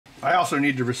I also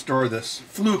need to restore this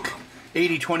Fluke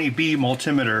 8020B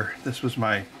multimeter. This was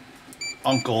my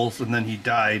uncle's, and then he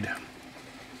died.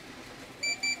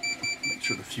 Make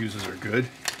sure the fuses are good.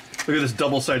 Look at this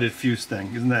double-sided fuse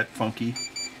thing. Isn't that funky?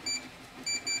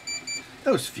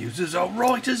 Those fuses are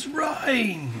right as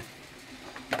rain.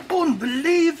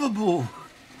 Unbelievable.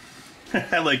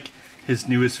 I like his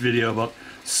newest video about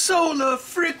solar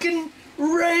frickin'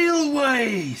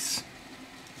 railways.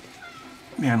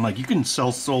 Man, like, you can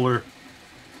sell solar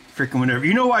frickin' whatever.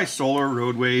 You know why solar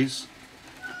roadways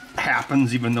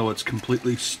happens even though it's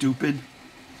completely stupid?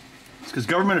 It's because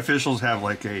government officials have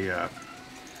like a,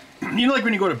 you know, like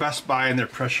when you go to Best Buy and they're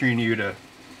pressuring you to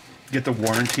get the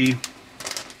warranty,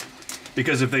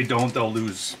 because if they don't, they'll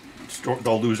lose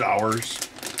hours.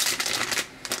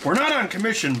 We're not on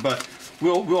commission, but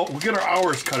we'll get our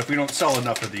hours cut if we don't sell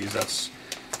enough of these. That's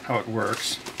how it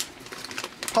works.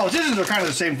 Politicians are kind of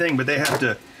the same thing, but they have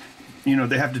to, you know,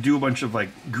 they have to do a bunch of like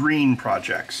green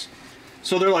projects.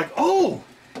 So they're like, oh,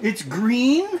 it's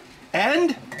green,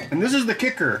 and this is the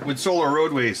kicker with solar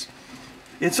roadways.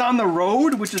 It's on the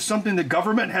road, which is something the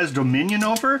government has dominion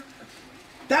over.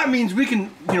 That means we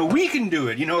can, you know, we can do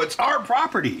it. You know, it's our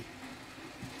property.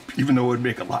 Even though it would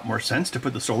make a lot more sense to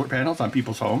put the solar panels on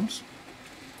people's homes,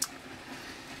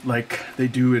 like they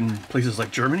do in places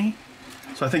like Germany.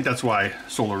 So I think that's why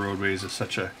solar roadways is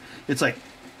such a, it's like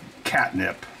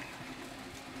catnip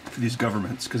for these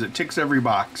governments, because it ticks every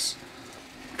box.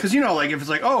 Because, you know, like if it's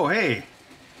like, oh, hey,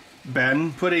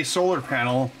 Ben, put a solar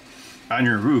panel on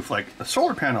your roof. Like a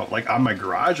solar panel, like on my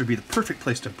garage would be the perfect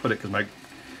place to put it, because my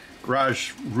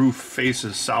garage roof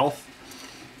faces south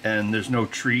and there's no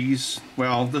trees.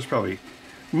 Well, there's probably,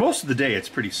 most of the day it's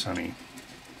pretty sunny.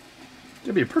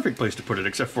 It'd be a perfect place to put it,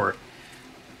 except for,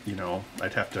 you know,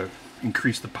 I'd have to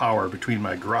increase the power between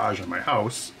my garage and my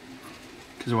house,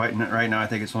 because right now I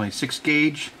think it's only 6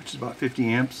 gauge, which is about 50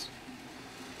 amps.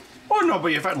 Oh no,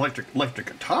 but if I had an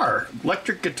electric car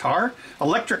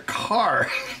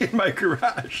in my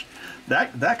garage,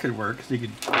 that could work. So you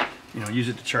could, you know, use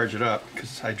it to charge it up,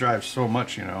 because I drive so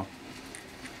much, you know.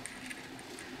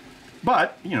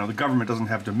 But, you know, the government doesn't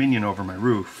have dominion over my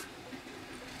roof,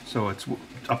 so it's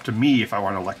up to me if I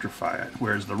want to electrify it.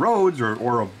 Whereas the roads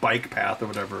or a bike path or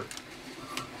whatever,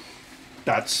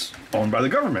 that's owned by the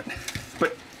government.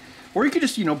 But, or you could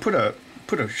just, you know, put a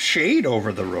shade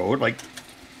over the road, like,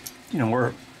 you know,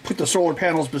 or put the solar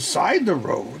panels beside the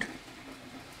road.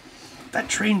 That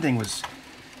train thing was,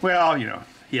 well, you know,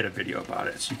 he had a video about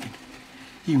it, so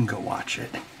you can go watch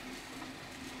it.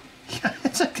 Yeah,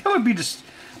 it's like that would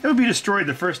be destroyed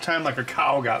the first time like a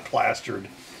cow got plastered,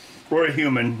 or a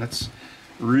human. That's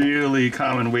really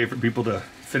common way for people to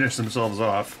finish themselves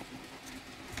off.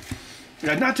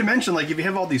 Yeah, not to mention, like, if you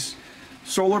have all these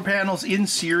solar panels in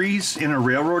series in a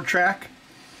railroad track,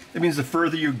 it means the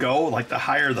further you go, like, the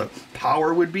higher the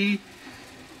power would be,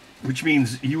 which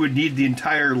means you would need the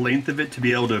entire length of it to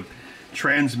be able to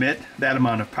transmit that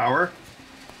amount of power.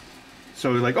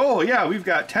 So like, oh yeah, we've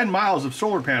got 10 miles of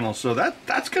solar panels, so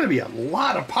that's going to be a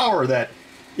lot of power that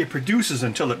it produces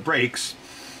until it breaks.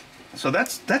 So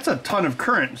that's a ton of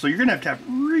current. So you're going to have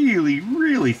really,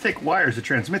 really thick wires to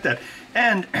transmit that.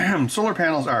 And solar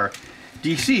panels are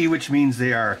DC, which means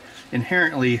they are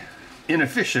inherently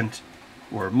inefficient,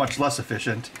 or much less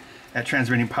efficient, at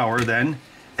transmitting power than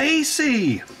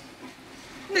AC.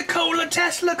 Nikola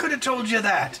Tesla could have told you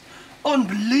that.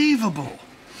 Unbelievable.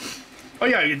 Oh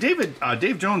yeah,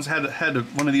 Dave Jones had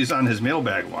one of these on his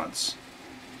mailbag once.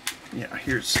 Yeah,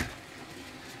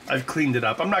 I've cleaned it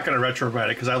up. I'm not going to retrofit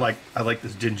it because I like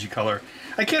this dingy color.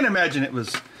 I can't imagine it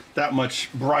was that much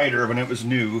brighter when it was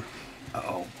new.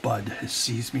 Oh, Bud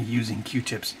sees me using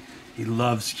Q-tips. He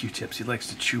loves Q-tips. He likes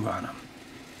to chew on them.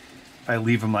 If I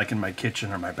leave them like in my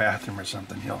kitchen or my bathroom or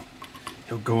something, he'll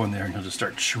go in there and he'll just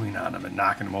start chewing on them and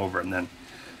knocking them over, and then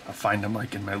I'll find them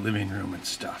like in my living room and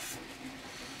stuff.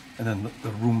 And then the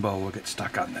Roomba will get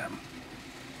stuck on them.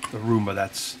 The Roomba,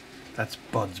 that's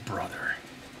Bud's brother.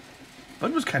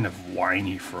 Bud was kind of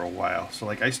whiny for a while, so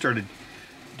like I started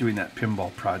doing that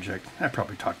pinball project. I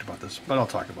probably talked about this, but I'll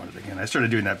talk about it again. I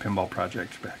started doing that pinball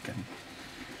project back in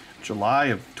July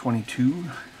of 22.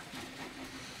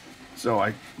 So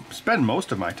I spend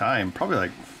most of my time, probably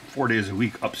like 4 days a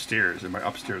week, upstairs in my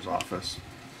upstairs office,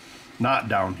 not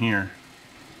down here.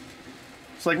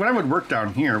 It's like when I would work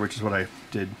down here, which is what I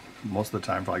did most of the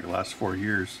time for like the last 4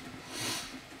 years.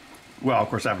 Well, of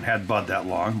course I haven't had Bud that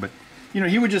long, but you know,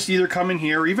 he would just either come in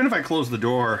here, or even if I closed the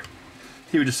door,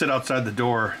 he would just sit outside the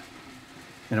door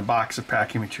in a box of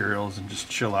packing materials and just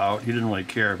chill out. He didn't really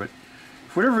care, but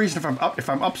for whatever reason, if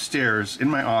I'm upstairs in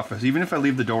my office, even if I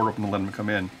leave the door open to let him come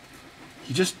in,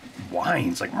 he just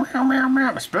whines like meow, meow,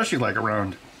 meow, especially like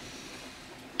around,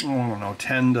 I don't know,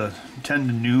 10 to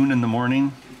noon in the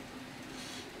morning.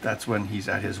 That's when he's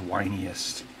at his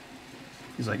whiniest.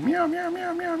 He's like meow, meow,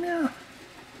 meow, meow, meow.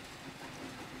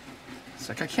 It's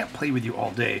like, I can't play with you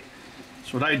all day.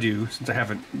 So what I do, since I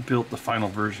haven't built the final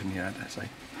version yet, is I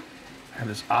have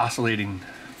this oscillating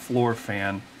floor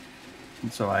fan,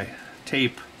 and so I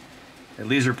tape a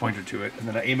laser pointer to it, and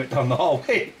then I aim it down the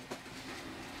hallway.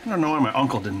 I don't know why my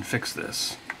uncle didn't fix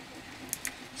this.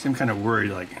 I'm kind of worried,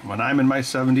 like, when I'm in my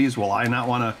 70s, will I not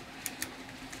want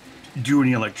to do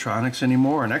any electronics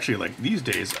anymore? And actually, like, these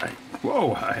days, I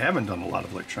haven't done a lot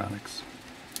of electronics.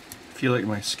 I feel like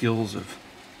my skills have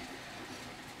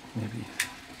maybe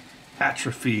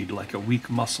atrophied like a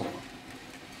weak muscle.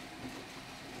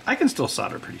 I can still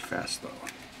solder pretty fast, though.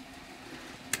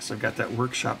 Guess I've got that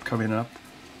workshop coming up.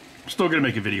 I'm still going to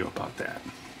make a video about that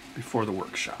before the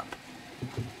workshop.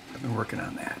 I've been working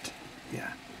on that.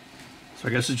 Yeah. So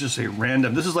I guess it's just a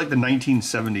random... This is like the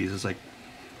 1970s. It's like...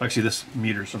 Actually, this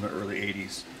meter's from the early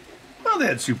 80s. Well, they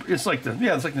had super... It's like the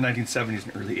 1970s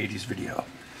and early 80s video.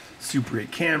 Super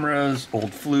 8 cameras,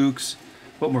 old Flukes.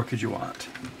 What more could you want?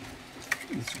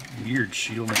 It's weird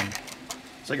shielding.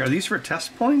 It's like, are these for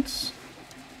test points?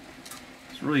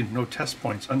 There's really no test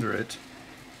points under it.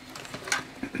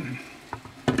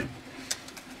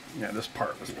 Yeah, this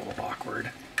part was a little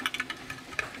awkward.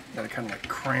 Gotta kind of like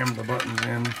cram the buttons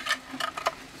in.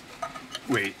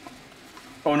 Wait.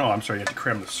 Oh no, I'm sorry, you have to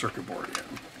cram the circuit board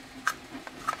in.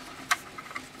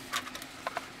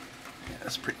 Yeah,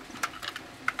 that's pretty...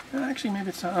 Actually, maybe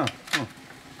it's...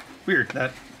 Weird.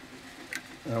 That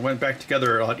went back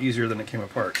together a lot easier than it came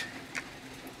apart.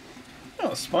 Oh,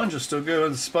 the sponge is still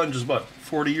good. The sponge is, what,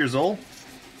 40 years old?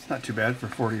 It's not too bad for a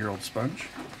 40-year-old sponge.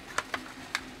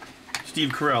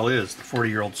 Steve Carell is the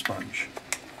 40-year-old sponge.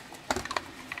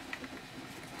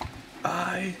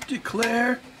 I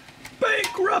declare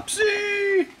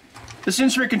bankruptcy! This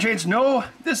instrument contains no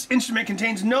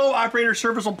operator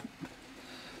serviceable...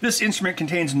 This instrument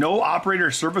contains no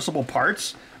operator serviceable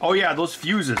parts. Oh yeah, those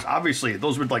fuses, obviously.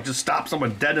 Those would like just stop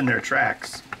someone dead in their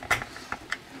tracks.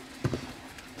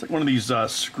 It's like one of these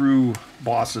screw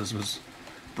bosses was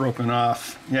broken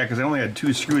off. Yeah, because I only had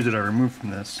 2 screws that I removed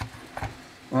from this.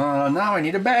 Now I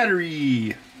need a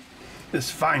battery.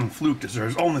 This fine Fluke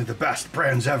deserves only the best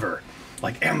brands ever,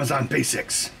 like Amazon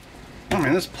Basics. Oh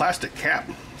man, this plastic cap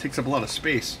takes up a lot of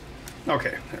space.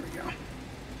 Okay, there we go.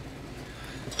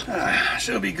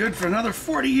 She'll be good for another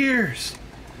 40 years.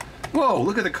 Whoa,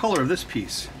 look at the color of this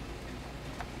piece.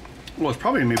 Well, it's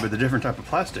probably made with a different type of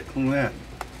plastic. Look at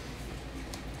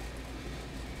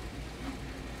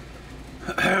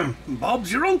that.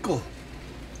 Bob's your uncle.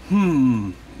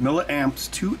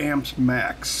 Milliamps, 2 amps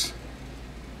max.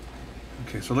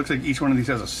 Okay, so it looks like each one of these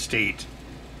has a state.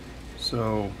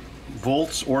 So,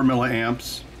 volts or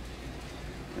milliamps.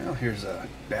 Well, here's a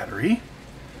battery.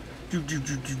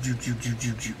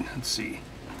 Let's see.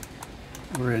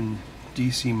 We're in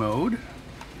DC mode.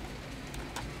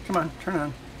 Come on, turn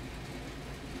on.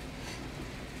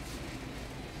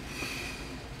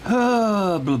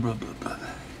 Blah, blah, blah, blah.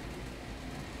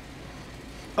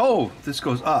 Oh, this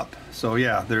goes up. So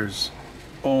yeah, there's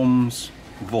ohms,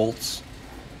 volts,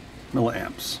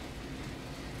 milliamps.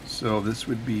 So this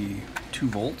would be 2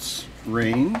 volts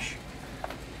range.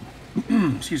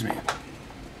 Excuse me.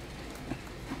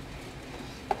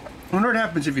 I wonder what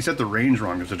happens if you set the range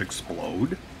wrong. Does it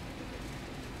explode?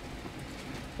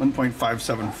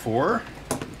 1.574.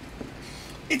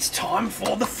 It's time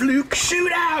for the Fluke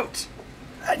shootout!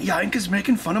 That yank is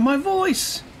making fun of my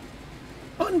voice.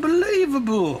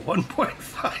 Unbelievable.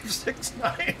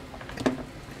 1.569.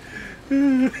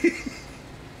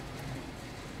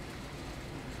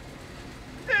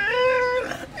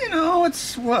 You know,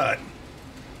 it's what?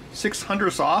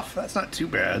 600ths off? That's not too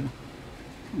bad.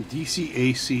 DC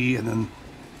AC and then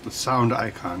the sound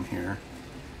icon here.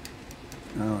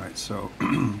 Alright, so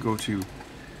go to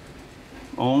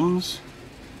ohms,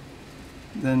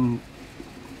 then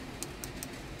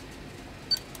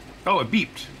oh, it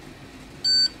beeped.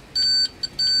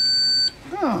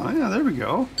 Oh, yeah, there we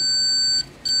go.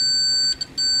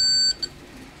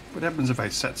 What happens if I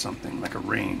set something like a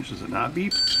range? Does it not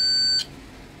beep?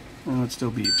 No, it still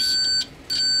beeps.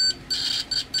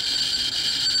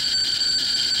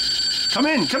 Come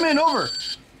in, over!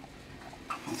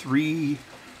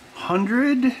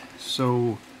 300,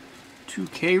 so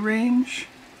 2K range?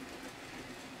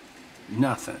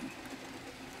 Nothing.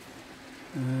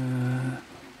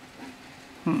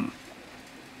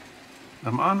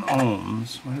 I'm on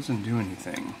ohms. Why doesn't it do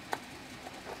anything?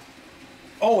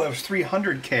 Oh, it was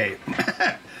 300K.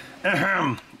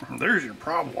 There's your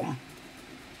problem.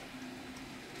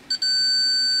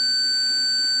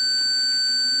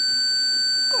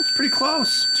 It's pretty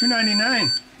close.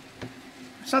 299.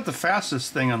 It's not the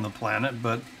fastest thing on the planet,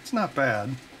 but it's not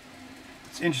bad.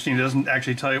 It's interesting. It doesn't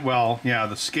actually tell you. Well, yeah,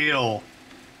 the scale.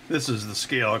 This is the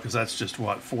scale because that's just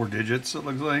what, 4 digits. It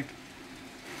looks like.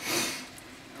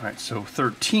 All right, so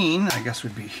 13, I guess,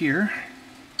 would be here.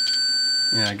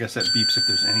 Yeah, I guess that beeps if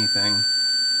there's anything.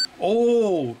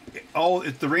 Oh,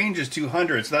 the range is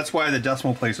 200, so that's why the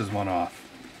decimal places went off.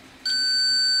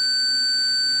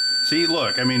 See,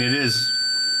 look, I mean, it is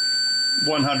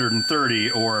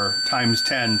 130 or times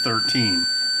 10, 13.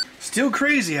 Still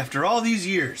crazy after all these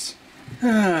years.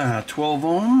 12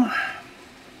 ohm.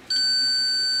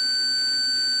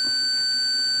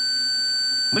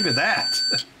 Look at that.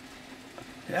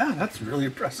 Yeah, that's really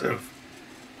impressive.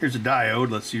 Here's a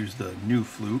diode. Let's use the new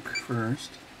Fluke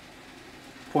first.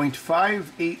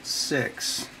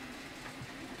 0.586.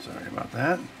 Sorry about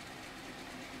that.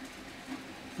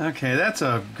 Okay, that's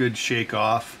a good shake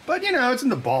off, but you know, it's in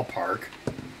the ballpark.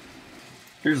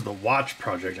 Here's the watch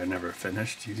project I never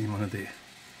finished, using one of the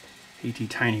AT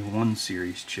Tiny 1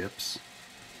 series chips.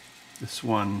 This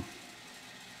one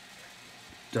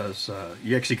does,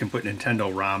 you actually can put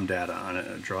Nintendo ROM data on it,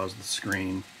 and it draws the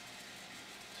screen.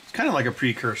 It's kind of like a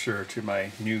precursor to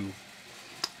my new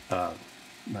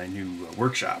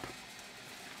workshop.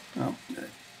 Oh,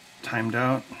 timed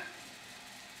out.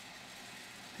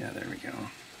 Yeah, there we go.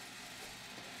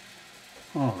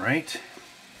 All right.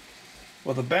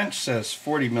 Well, the bench says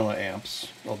 40 milliamps,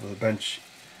 although the bench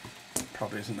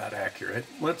probably isn't that accurate.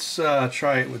 Let's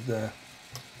try it with the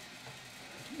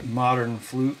modern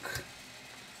Fluke.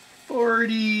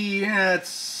 40, yeah,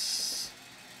 it's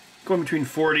going between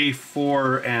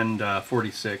 44 and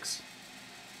 46.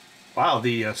 Wow,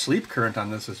 the sleep current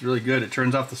on this is really good. It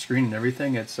turns off the screen and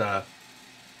everything. It's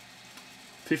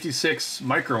 56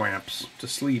 microamps to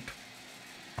sleep.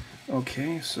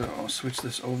 Okay, so I'll switch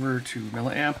this over to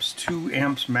milliamps, 2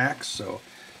 amps max, so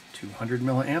 200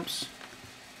 milliamps.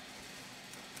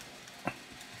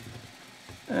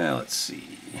 Let's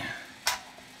see.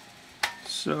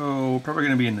 So probably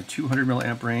going to be in the 200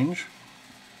 milliamp range.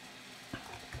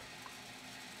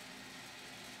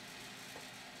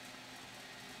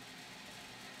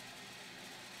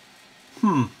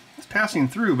 It's passing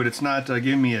through, but it's not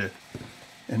giving me an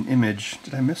image.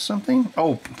 Did I miss something?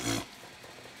 Oh,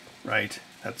 right.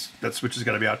 That switch has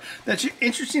got to be out. That's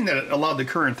interesting that it allowed the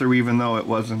current through even though it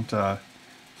wasn't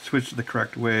switched the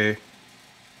correct way.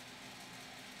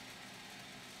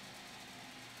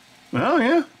 Well,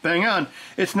 yeah, bang on.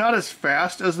 It's not as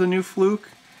fast as the new Fluke,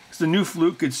 because the new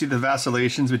Fluke could see the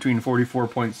vacillations between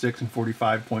 44.6 and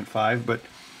 45.5, but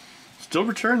still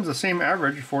returns the same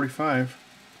average of 45.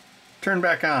 Turn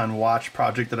back on, watch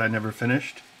project that I never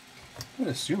finished. I would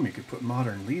assume you could put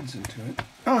modern leads into it.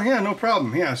 Oh yeah, no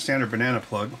problem. Yeah, standard banana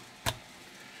plug.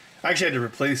 I actually had to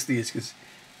replace these because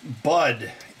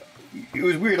Bud, it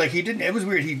was weird. Like it was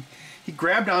weird. He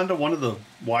grabbed onto one of the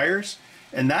wires,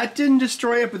 and that didn't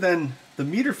destroy it, but then the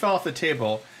meter fell off the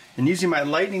table, and using my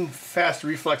lightning fast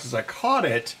reflexes, I caught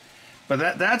it,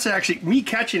 but that's actually, me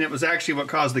catching it was actually what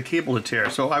caused the cable to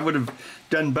tear, so I would have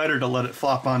done better to let it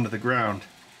flop onto the ground.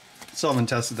 Still haven't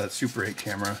tested that Super 8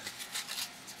 camera.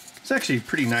 It's actually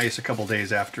pretty nice a couple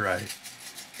days after I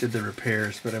did the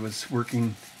repairs, but I was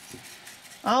working.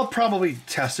 I'll probably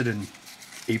test it in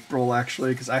April,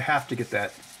 actually, because I have to get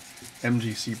that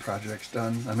MGC projects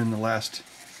done. I'm in the last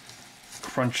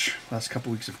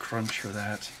couple weeks of crunch for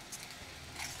that.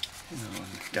 You know,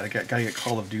 gotta get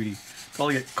Call of Duty.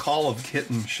 Gotta get Call of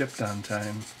Kitten shipped on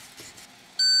time.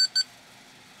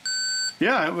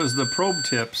 Yeah, it was the probe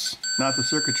tips, not the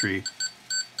circuitry.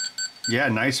 Yeah,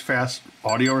 nice fast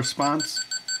audio response.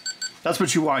 That's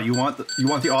what you want. You want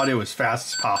the audio as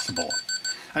fast as possible.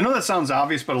 I know that sounds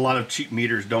obvious, but a lot of cheap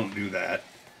meters don't do that.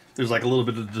 There's like a little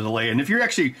bit of delay, and if you're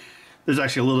actually, there's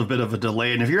actually a little bit of a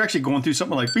delay, and if you're actually going through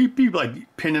something like beep beep, like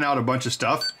pinning out a bunch of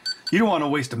stuff, you don't want to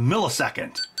waste a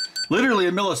millisecond. Literally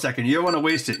a millisecond. You don't want to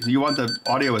waste it. You want the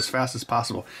audio as fast as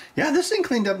possible. Yeah, this thing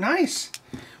cleaned up nice.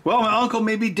 Well, my uncle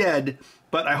may be dead,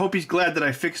 but I hope he's glad that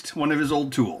I fixed one of his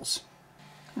old tools.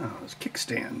 Oh, this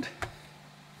kickstand.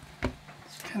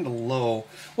 It's kind of low.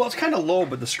 Well, it's kind of low,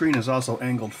 but the screen is also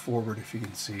angled forward, if you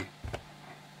can see.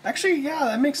 Actually, yeah,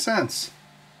 that makes sense.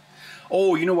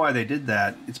 Oh, you know why they did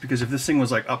that? It's because if this thing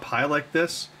was like up high like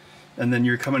this, and then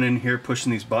you're coming in here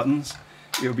pushing these buttons,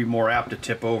 it would be more apt to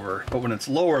tip over. But when it's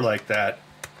lower like that,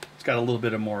 it's got a little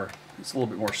bit more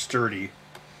sturdy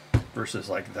versus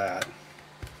like that.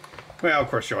 Well, of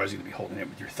course, you're always going to be holding it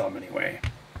with your thumb anyway.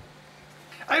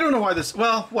 I don't know why this,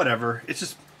 well, whatever. It's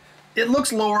just, It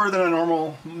looks lower than a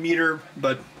normal meter,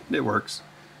 but it works.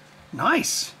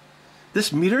 Nice.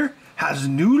 This meter has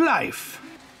new life.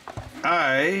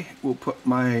 I will put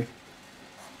my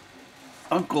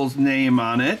uncle's name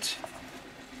on it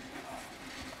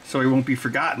so he won't be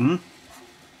forgotten.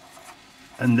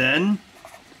 And then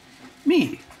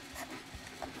me.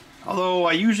 Although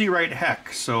I usually write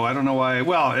heck, so I don't know why.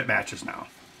 Well, it matches now.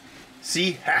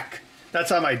 See, heck. That's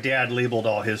how my dad labeled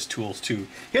all his tools too.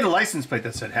 He had a license plate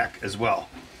that said heck as well.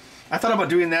 I thought about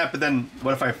doing that, but then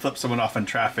what if I flip someone off in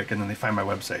traffic and then they find my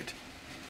website?